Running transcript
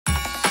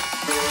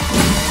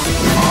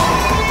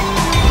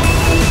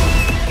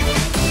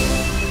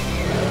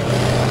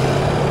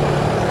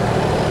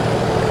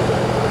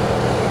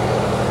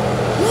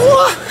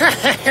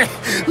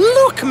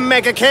luck,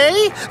 Mega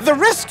K! The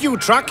rescue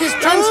truck is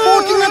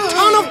transporting a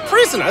ton of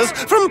prisoners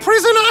from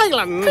Prison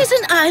Island! Prison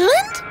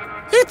Island?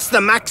 It's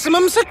the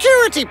maximum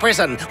security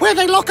prison, where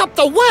they lock up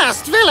the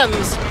worst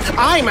villains!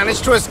 I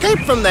managed to escape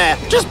from there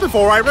just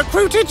before I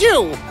recruited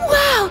you!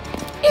 Wow!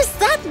 Is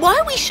that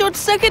why we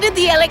short-circuited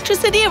the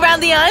electricity around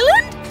the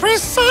island?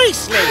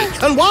 Precisely!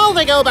 And while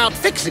they go about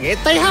fixing it,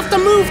 they have to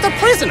move the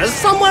prisoners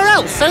somewhere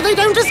else so they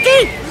don't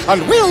escape!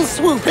 And we'll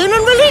swoop in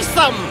and release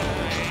them!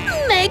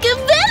 Mega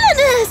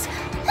villainous!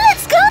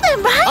 Let's go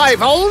then, right?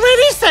 I've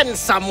already sent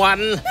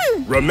someone!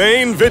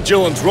 Remain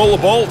vigilant,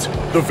 Rollerbolt.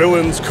 The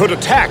villains could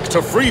attack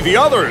to free the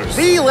others.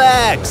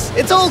 Relax!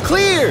 It's all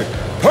clear!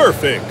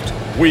 Perfect.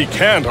 We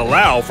can't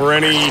allow for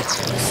any...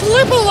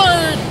 Slip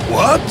alert!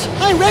 What?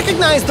 I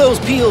recognize those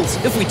peels.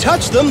 If we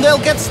touch them, they'll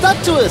get stuck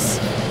to us.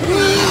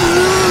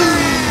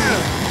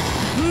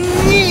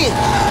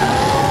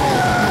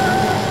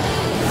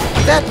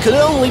 That could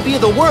only be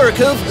the work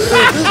of...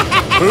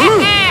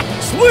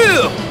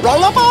 Slip!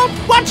 Rollerbolt,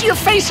 what your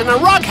face and a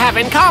rug have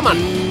in common?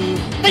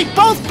 They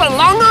both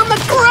belong on the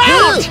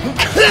ground!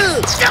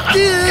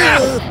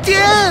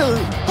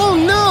 Oh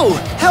no!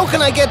 How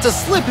can I get to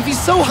Slip if he's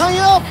so high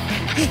up?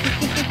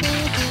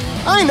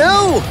 I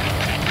know!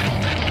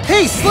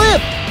 Hey,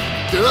 Slip!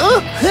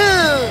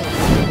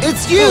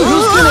 It's you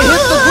who's gonna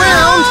hit the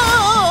ground!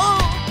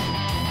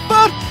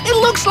 But it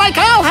looks like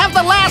I'll have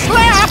the last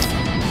laugh!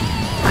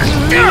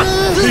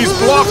 He's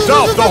blocked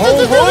up the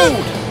whole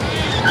road!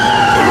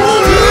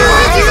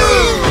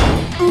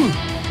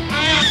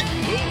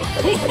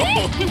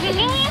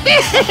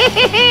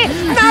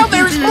 Now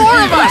there's more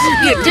of us!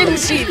 You didn't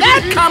see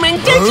that coming,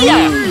 did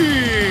ya?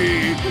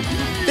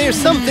 There's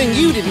something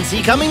you didn't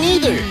see coming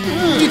either.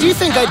 Did you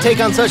think I'd take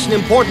on such an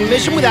important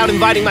mission without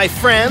inviting my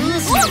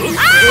friends?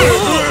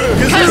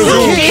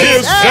 Kazoom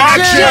Kids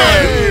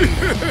action!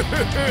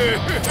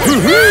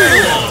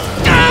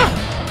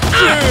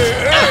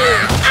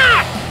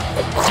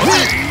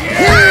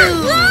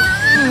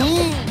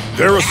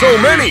 There are so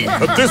many!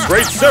 At this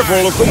rate,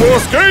 several of them will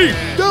escape!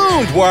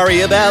 Don't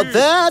worry about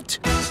that!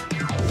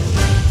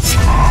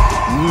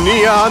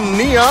 Neon,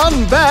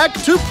 Neon, back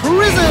to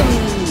prison!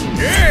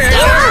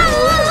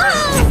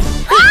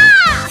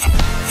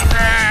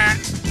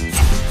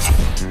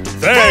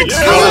 Thanks,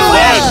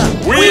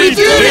 Flash! We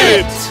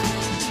did it!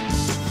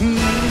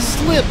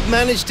 Slip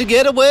managed to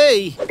get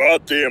away.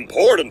 But the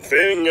important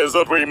thing is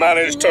that we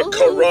managed to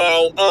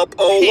corral up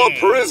all the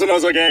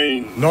prisoners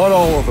again. Not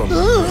all of them.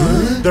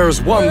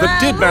 There's one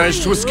that did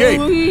manage to escape.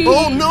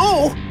 Oh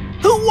no!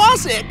 Who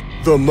was it?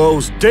 The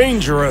most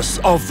dangerous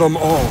of them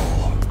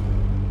all.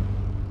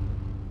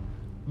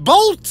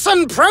 Bolts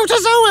and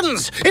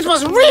protozoans! It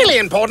was really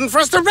important for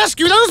us to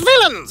rescue those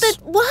villains! But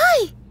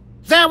why?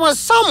 There was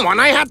someone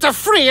I had to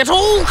free at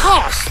all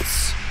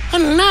costs.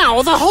 And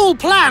now the whole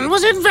plan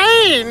was in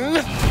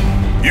vain!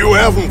 You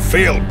haven't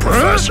failed,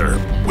 Professor.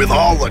 With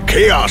all the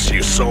chaos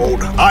you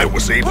sowed, I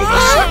was able to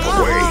slip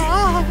away.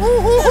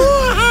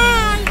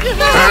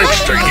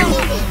 Thanks to you,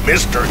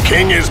 Mr.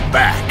 King is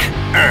back,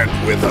 and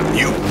with a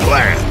new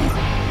plan.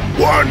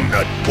 One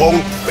that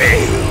won't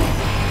fail.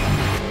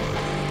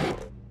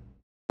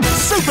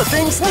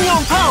 SuperThings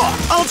Neon Power!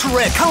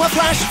 Ultra-rare color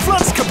flash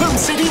floods Kaboom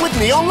City with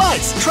neon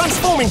lights,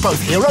 transforming both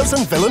heroes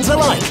and villains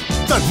alike.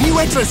 The new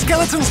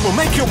exoskeletons will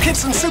make your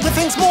kids and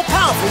SuperThings more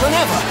powerful than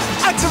ever.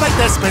 Activate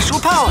their special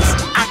powers.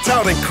 Act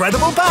out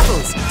incredible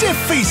battles.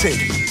 Defeated.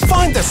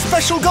 Find the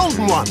special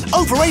golden one.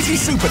 Over 80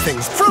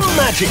 SuperThings from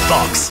Magic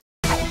Box.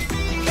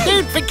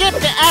 Don't forget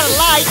to add a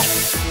like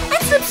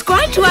And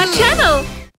subscribe to our channel.